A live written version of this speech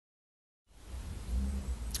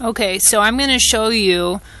Okay, so I'm going to show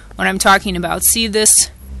you what I'm talking about. See this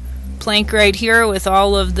plank right here with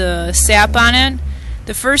all of the sap on it?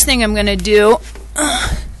 The first thing I'm going to do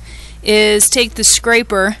is take the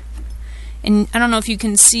scraper, and I don't know if you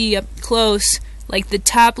can see up close, like the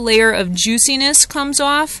top layer of juiciness comes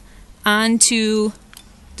off onto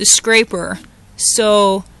the scraper.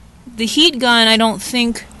 So the heat gun I don't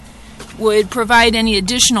think would provide any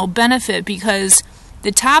additional benefit because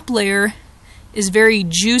the top layer is very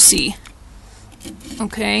juicy.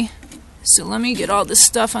 Okay, so let me get all the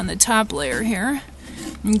stuff on the top layer here.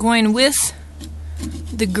 I'm going with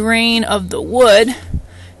the grain of the wood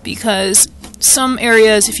because some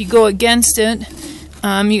areas, if you go against it,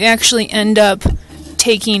 you actually end up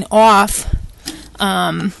taking off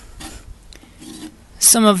some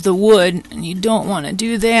of the wood, and you don't want to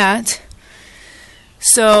do that.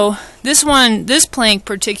 So this plank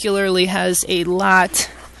particularly has a lot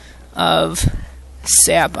of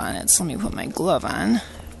sap on it. So let me put my glove on.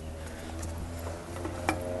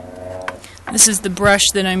 This is the brush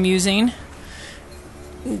that I'm using.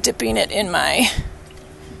 I'm dipping it in my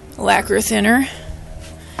lacquer thinner.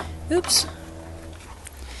 Oops.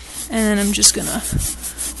 And I'm just gonna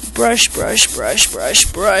brush. I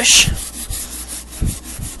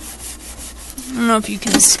don't know if you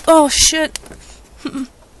can see. Oh shit!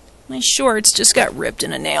 My shorts just got ripped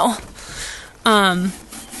in a nail.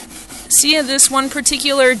 See this one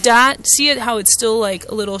particular dot? See it how it's still like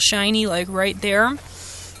a little shiny, like right there?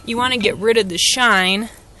 You want to get rid of the shine,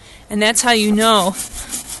 and that's how you know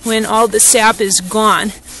when all the sap is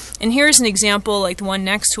gone. And here's an example like the one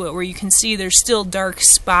next to it where you can see there's still dark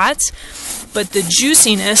spots, but the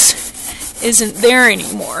juiciness isn't there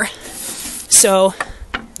anymore. So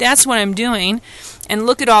that's what I'm doing, and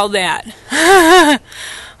look at all that.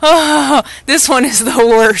 Oh, this one is the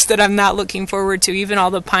worst that I'm not looking forward to. Even all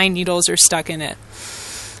the pine needles are stuck in it.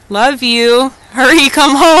 Love you. Hurry,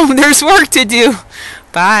 come home. There's work to do.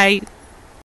 Bye.